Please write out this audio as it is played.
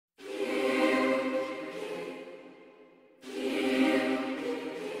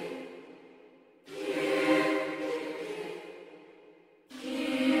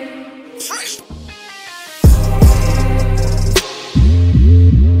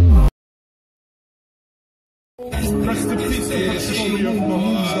Straight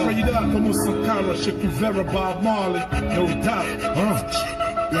up, como Sankara, Che Guevara, Bob Marley, no doubt.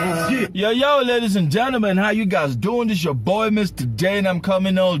 Yo, ladies and gentlemen, how you guys doing? This is your boy, MisterJaay, and I'm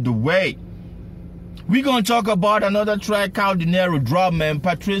coming all the way. We're going to talk about another track Kao Denero drop, man,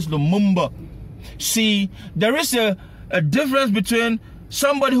 PATRICE-LUMUMBA. See, there is a difference between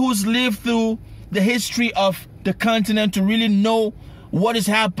somebody who's lived through the history of the continent to really know what is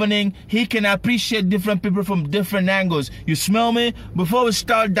happening. He can appreciate different people from different angles. You smell me? Before we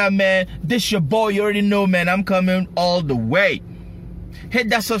start that, man, this your boy. You already know, man, I'm coming all the way. Hit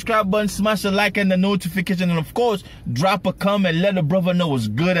that subscribe button, smash the like and the notification, and of course, drop a comment, let a brother know what's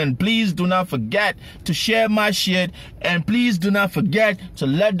good. And please do not forget to share my shit. And please do not forget to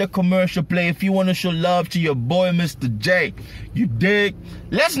let the commercial play if you want to show love to your boy, MisterJaay. You dig?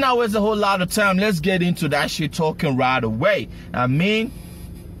 Let's not waste a whole lot of time. Let's get into that shit talking right away. I mean...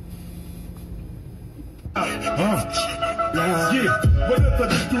 whatever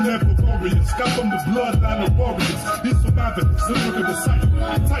they do, never warriors. Got from the bloodline of warriors. These survivors, look at the sight.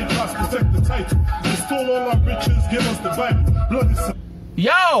 Tight box, protect the title. They stole all our riches, give us the Bible. Blood is...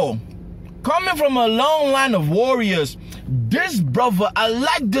 Yo, coming from a long line of warriors, this brother, I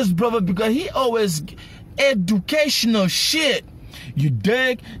like this brother because he always educational shit. You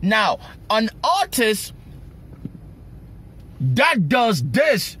dig? Now, an artist that does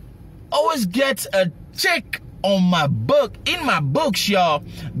this always gets a check on my book, in my books, y'all,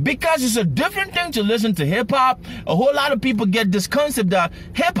 because it's a different thing to listen to hip-hop. A whole lot of people get this concept that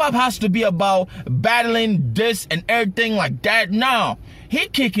hip-hop has to be about battling this and everything like that. Now, he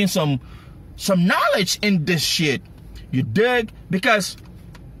kicking some knowledge in this shit. You dig? Because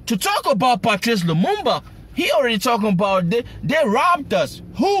to talk about PATRICE-LUMUMBA, he already talking about they robbed us.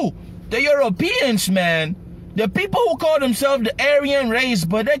 Who? The Europeans, man. The people who call themselves the Aryan race,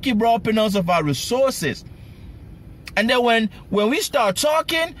 but they keep robbing us of our resources. And then when we start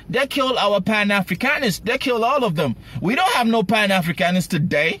talking, they kill our Pan-Africanists. They kill all of them. We don't have no Pan-Africanists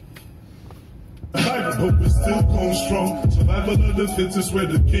today. Hope is still going strong. Survival of the fittest, where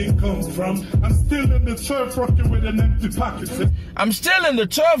the king comes from. I'm still in the turf rocking with an empty pocket. I'm still in the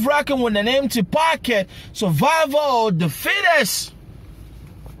turf rocking with an empty pocket. Survival of the fittest.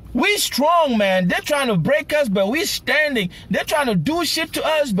 We strong, man. They're trying to break us, but we standing. They're trying to do shit to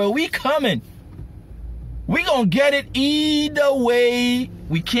us, but we coming. We gonna get it either way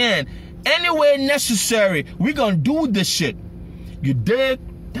we can. Any way necessary, we gonna do this shit. You dig?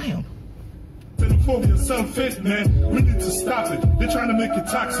 Damn. Xenophobia, self-fit, man. We need to stop it. They're trying to make it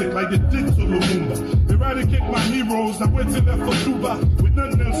toxic like they did to Lumumba. Eradicate my heroes. I went to there for Cuba with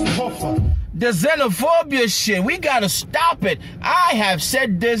nothing else to offer. The xenophobia shit, we gotta stop it. I have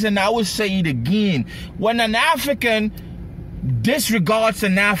said this and I will say it again. When an African disregards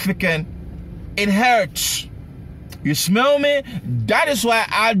an African, it hurts. You smell me? That is why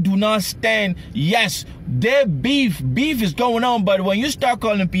I do not stand. Yes, their beef is going on, but when you start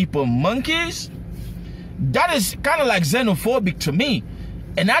calling people monkeys, that is kind of like xenophobic to me.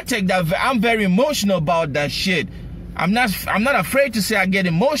 And I take that, I'm very emotional about that shit. I'm not afraid to say I get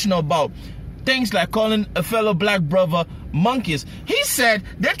emotional about things like calling a fellow black brother monkeys. He said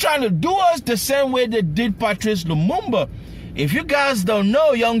they're trying to do us the same way they did PATRICE-LUMUMBA. If you guys don't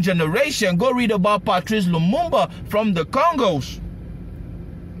know, young generation, go read about PATRICE-LUMUMBA from the Congos.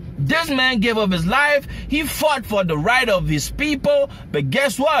 This man gave up his life. He fought for the right of his people, but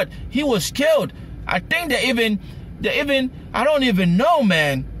guess what? He was killed. I think I don't even know,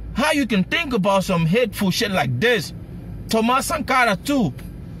 man, how you can think about some hateful shit like this. Thomas Sankara too.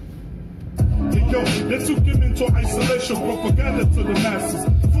 Yo, they took him into isolation, propaganda to the masses,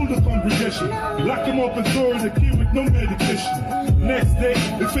 fool the congregation, lock him up and throw the key with no medication. Next day,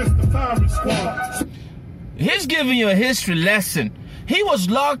 they faced the firing squad. He's giving you a history lesson. He was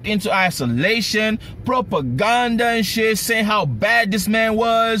locked into isolation, propaganda and shit, saying how bad this man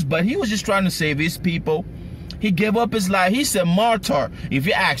was, but he was just trying to save his people. He gave up his life. He's a martyr, if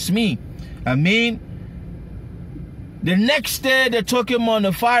you ask me. I mean, the next day, they took him on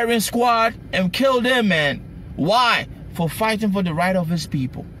the firing squad and killed him, man. Why? For fighting for the right of his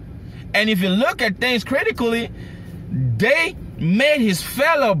people. And if you look at things critically, they made his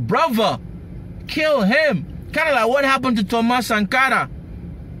fellow brother kill him. Kind of like what happened to Thomas Sankara.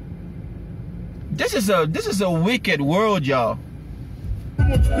 This is a wicked world, y'all.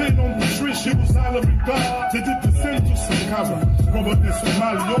 Much pain on the tree, she was hollering God. They did the same to Sankara. Robert de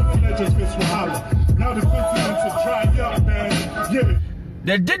Somali, all the legends face Wahala. Now the continent will dry up, man. Yeah.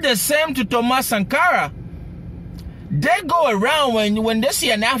 They did the same to Thomas Sankara. They go around when they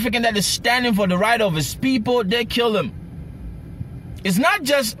see an African that is standing for the right of his people, they kill him. It's not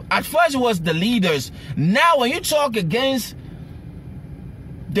just, at first it was the leaders. Now when you talk against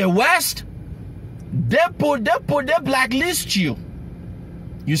The West, they blacklist you.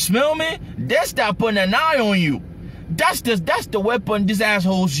 You smell me? They start putting an eye on you. That's the weapon these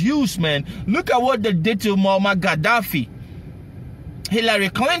assholes use, man. Look at what they did to Muammar Gaddafi, Hillary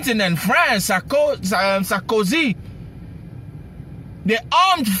Clinton, and France, Sarkozy. They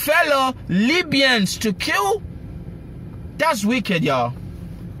armed fellow Libyans to kill. That's wicked, y'all.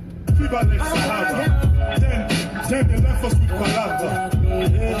 Then they left us with palabra.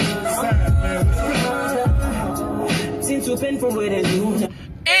 Sad, man.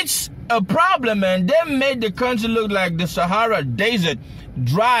 It's a problem, man. They made the country look like the Sahara Desert,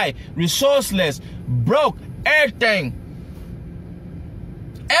 dry, resourceless, broke, everything.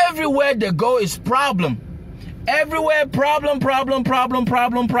 Everywhere they go is problem. Everywhere problem.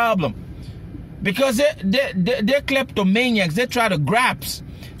 Because they're kleptomaniacs. They try to grasp.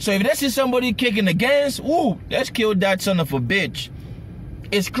 So if they see somebody kicking against, ooh, let's kill that son of a bitch.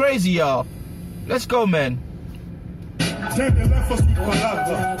 It's crazy, y'all. Let's go, man. Then they left us with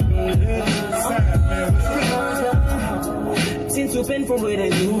palabra. Sad, man. Since you've been from where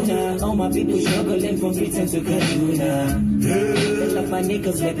they do now, all my people struggling from Britain to Kaduna. Like my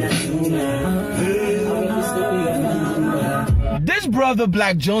niggas like that. This brother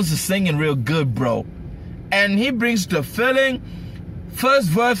Black Jones is singing real good, bro. And he brings the feeling. First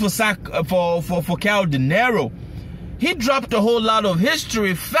verse for Kao Denero. He dropped a whole lot of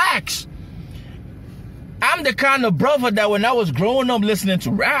history facts. I'm the kind of brother that when I was growing up listening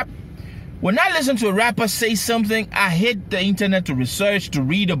to rap, when I listen to a rapper say something, I hit the internet to research, to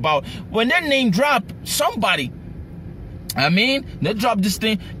read about. When their name drop somebody, I mean, they drop this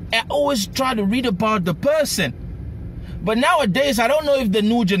thing, I always try to read about the person. But nowadays, I don't know if the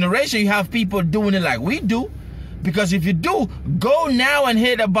new generation, you have people doing it like we do. Because if you do, go now and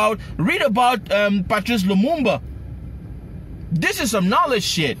read about PATRICE-LUMUMBA. This is some knowledge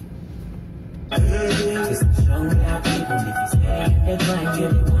shit.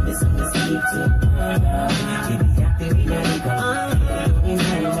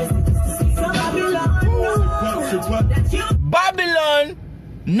 Babylon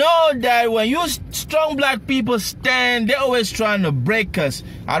know that when you strong black people stand, they're always trying to break us.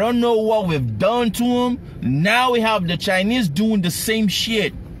 I don't know what we've done to them. Now we have the Chinese doing the same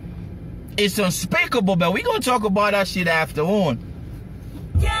shit. It's unspeakable, but we're going to talk about that shit after on.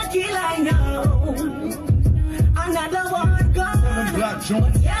 Yeah,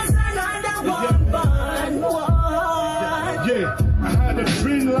 I had a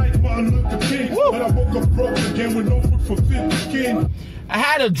dream like Martin Luther King, but I woke up broke again with no food for 50 king. I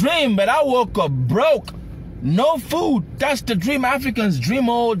had a dream, but I woke up broke. No food. That's the dream. Africans dream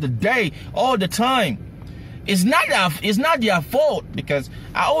all the day, all the time. It's not their fault, because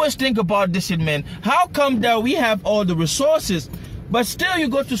I always think about this shit, man. How come that we have all the resources, but still you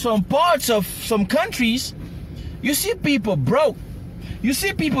go to some parts of some countries, you see people broke. You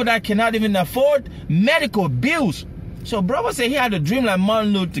see people that cannot even afford medical bills. So brother said he had a dream like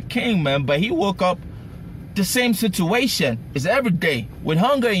Martin Luther King, man, but he woke up the same situation. It's every day with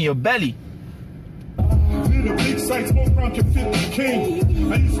hunger in your belly. The big sites, more crown can fit the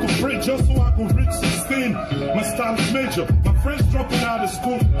king. I used to pray just so I could reach 16. My style is major. My friends dropping out of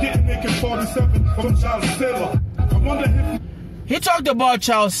school, getting naked 47 from Charles Taylor. I wonder if he talked about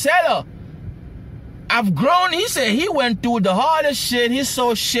Charles Taylor. I've grown. He said he went through the hardest shit. He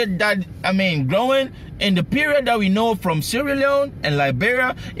saw shit that, I mean, growing in the period that we know from Sierra Leone and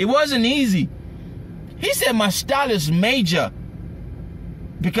Liberia. It wasn't easy. He said my style is major.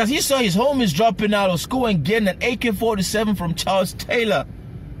 Because he saw his homies dropping out of school and getting an AK-47 from Charles Taylor.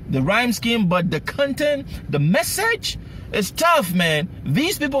 The rhyme scheme, but the content, the message, is tough, man.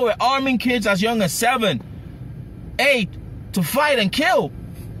 These people were arming kids as young as 7, 8 to fight and kill.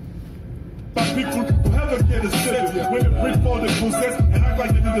 People who ever get a civil when they bring for the possess and act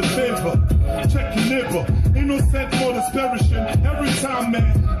like they did a favor. Check your neighbor. Innocent mothers perishing every time,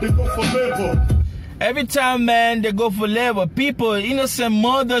 man, they go for labor. Every time, man, they go for labor. People, innocent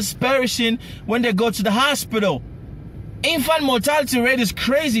mothers perishing when they go to the hospital. Infant mortality rate is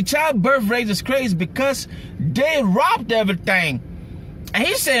crazy. Childbirth rate is crazy because they robbed everything. And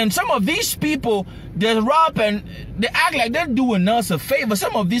he's saying some of these people, they rob and they act like they're doing us a favor.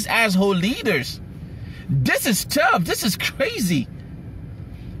 Some of these asshole leaders. This is tough. This is crazy.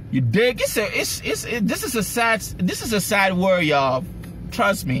 You dig? This is a sad word, y'all.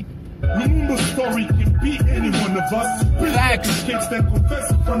 Trust me. Lumumba's story can beat any one of us. Facts. Kids that confess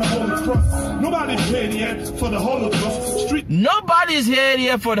from the Holocaust. Nobody's paid yet for the Holocaust. Nobody's here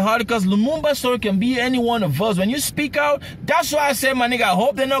yet for the Holocaust. Lumumba's story can be any one of us. When you speak out, that's why I say, my nigga, I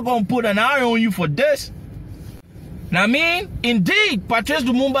hope they're not gonna put an eye on you for this. Now, I mean, indeed,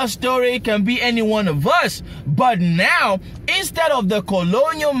 Patrice-Lumumba's story can be any one of us. But now, instead of the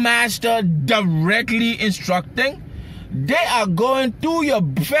colonial master directly instructing, they are going through your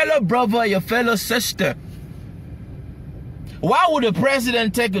fellow brother, your fellow sister. Why would a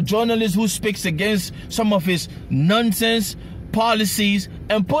president take a journalist who speaks against some of his nonsense policies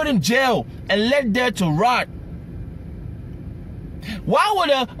and put in jail and let there to rot? Why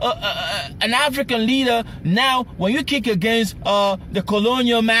would an African leader now, when you kick against the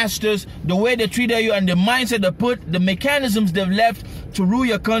colonial masters, the way they treated you and the mindset they put, the mechanisms they've left to rule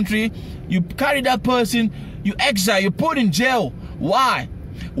your country, you carry that person, you exile, you put in jail? Why?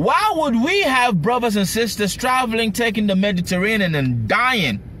 Why would we have brothers and sisters traveling, taking the Mediterranean and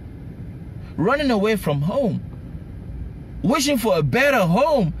dying, running away from home, wishing for a better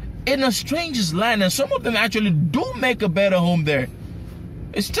home in a stranger's land? And some of them actually do make a better home there.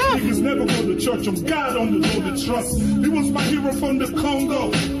 It's tough. Niggas never go to church. I'm God on the road to trust. He was my hero from the Congo,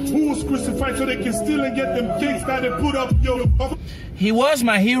 who was crucified so they can steal and get them cakes that they put up. He was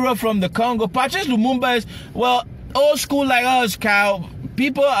my hero from the Congo. Patrice-Lumumba is, well, old school like us, Kao.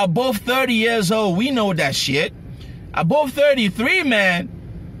 People above 30 years old, we know that shit. Above 33, man,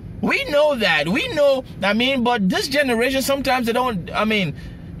 we know that. We know, I mean, but this generation, sometimes they don't, I mean,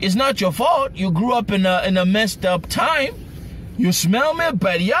 it's not your fault. You grew up in a messed up time. You smell me?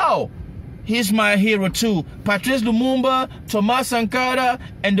 But yo, he's my hero too. Patrice-Lumumba, Thomas Sankara,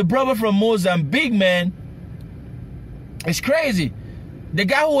 and the brother from Mozambique, man. It's crazy. The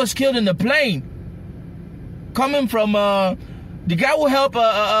guy who was killed in the plane, coming from, the guy who helped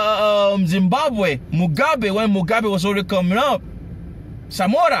Zimbabwe, Mugabe, when Mugabe was already coming up.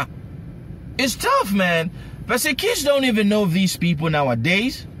 Samora. It's tough, man. But see, kids don't even know these people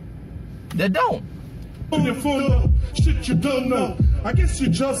nowadays. They don't. Shit you don't know. I guess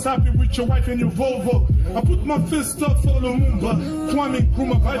you're just happy with your wife and your Volvo. I put my fist up for Lumumba. Kwame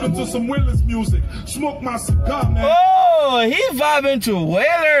Nkrumah vibing to some Wailers music. Smoke my cigar, man. Oh, he vibing to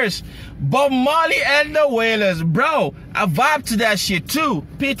Wailers. Bob Marley and the Wailers. Bro, I vibe to that shit too.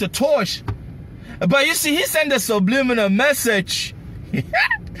 Peter Tosh. But you see, he sent a subliminal message.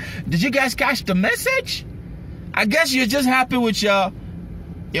 Did you guys catch the message? I guess you're just happy with your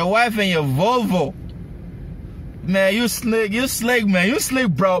wife and your Volvo. Man, you slick, man, you slick,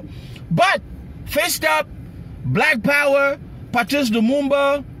 bro. But, faced up, Black Power,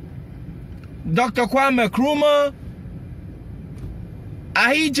 Patrice-Lumumba, Dr. Kwame Nkrumah,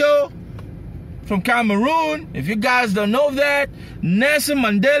 Ahijo from Cameroon, if you guys don't know that, Nelson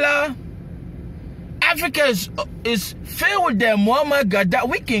Mandela. Africa is filled with them. Oh my God, that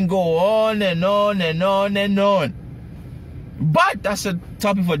we can go on and on and on and on. But that's a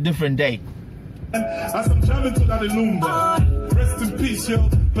topic for a different day. As I'm jamming to that Lumumba, rest in peace, yo,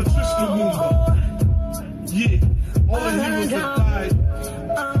 Patrice-Lumumba. Yeah, all the heroes that died.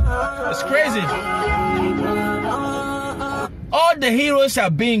 It's crazy. All the heroes are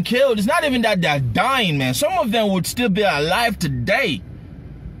being killed. It's not even that they're dying, man. Some of them would still be alive today.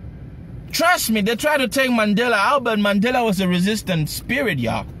 Trust me, they tried to take Mandela out, but Mandela was a resistant spirit,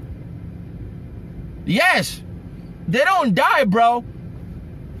 y'all. Yes, they don't die, bro.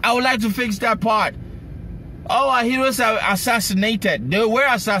 I would like to fix that part. Oh, our heroes are assassinated. They were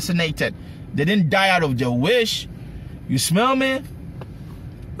assassinated. They didn't die out of their wish. You smell me?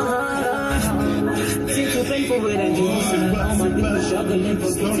 So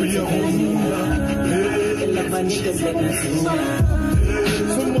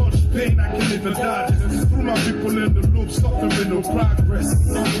much pain I can even die. Through my people in the loop, suffering no progress.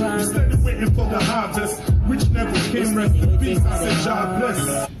 Instead of waiting for the harvest, which never came. Rest in peace, I said, God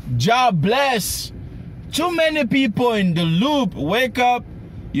bless. God bless. Too many people in the loop. Wake up,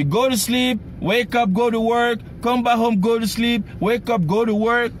 you go to sleep, wake up, go to work, come back home, go to sleep, wake up, go to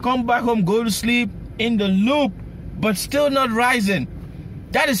work, come back home, go to sleep, in the loop, but still not rising.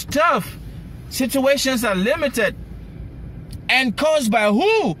 That is tough. Situations are limited. And caused by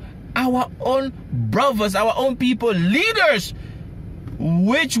who? Our own brothers, our own people, leaders,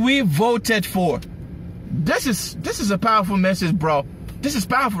 which we voted for. This is a powerful message, bro. This is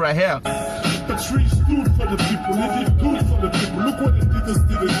powerful right here. Patrice stood for the people, he did good for the people. Look what the leaders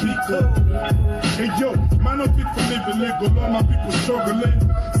did in people. Hey yo, man not fit for living legal, all my people struggling,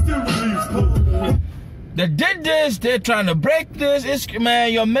 still relieve. They did this, they're trying to break this.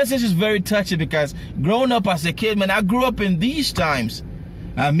 Man, your message is very touchy because growing up as a kid, man, I grew up in these times.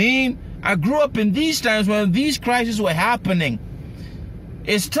 I mean, I grew up in these times when these crises were happening.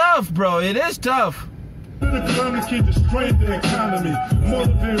 It's tough, bro. It is tough. The calamity destroyed the economy.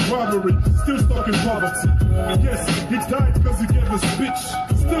 Modern day robbery, still stuck in poverty. Yes, he died because he gave a speech.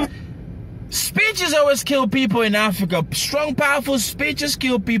 Still. Speech Speeches always kill people in Africa. Strong, powerful speeches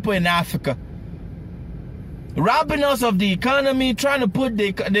kill people in Africa. Robbing us of the economy, trying to put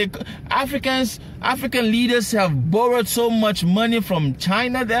the African leaders have borrowed so much money from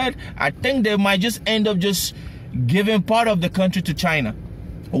China that I think they might just end up just giving part of the country to China.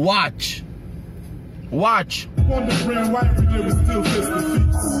 Watch. Watch. Wondering why every day we still face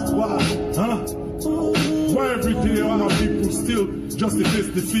defeats. Why? Huh? Why every day all my people still just face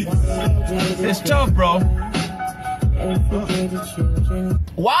defeats? It's tough, bro.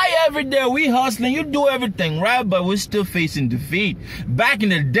 Why every day we hustling? You do everything right, but we're still facing defeat. Back in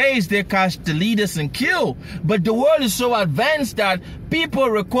the days, they catch the leaders and kill. But the world is so advanced that people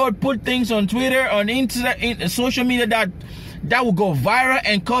record, put things on Twitter, on internet, social media that will go viral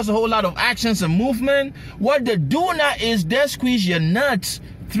and cause a whole lot of actions and movement. What they do now is they squeeze your nuts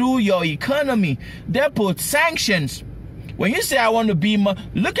through your economy. They put sanctions. When you say I want to be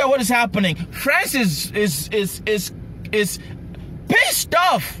look at what is happening. France is pissed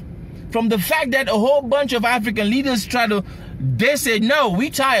off from the fact that a whole bunch of African leaders they say, no, we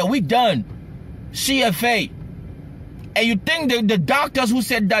tired, we done. CFA. And you think the doctors who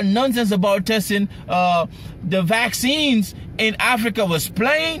said that nonsense about testing the vaccines in Africa was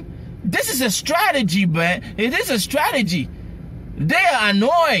playing? This is a strategy, man. It is a strategy. They are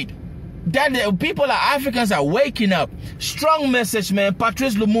annoyed that the people, Africans, are waking up. Strong message, man.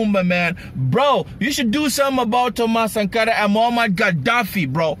 Patrice-Lumumba, man. Bro, you should do something about Thomas Sankara and Muammar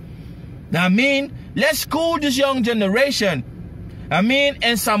Gaddafi, bro. I mean, let's school this young generation. I mean,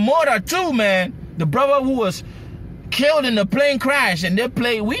 and Samora too, man. The brother who was killed in the plane crash, and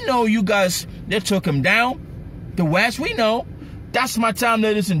we know you guys, they took him down. The West, we know. That's my time,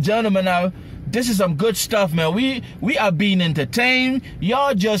 ladies and gentlemen. Now, this is some good stuff, man. We are being entertained.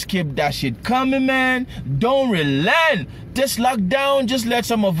 Y'all just keep that shit coming, man. Don't relent. This lockdown, just let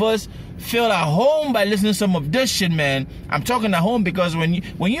some of us feel at home by listening to some of this shit, man. I'm talking at home because when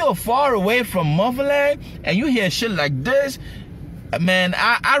you're far away from Motherland and you hear shit like this, man,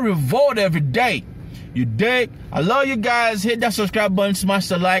 I revolt every day. You dig? I love you guys. Hit that subscribe button, smash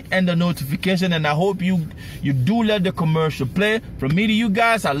the like and the notification, and I hope you do let the commercial play. From me to you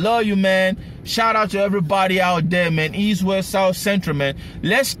guys, I love you, man. Shout out to everybody out there, man. East, West, South, Central, man.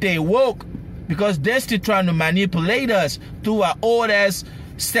 Let's stay woke because they're still trying to manipulate us through our old ass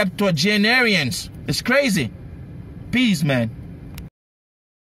septuagenarians. It's crazy. Peace, man.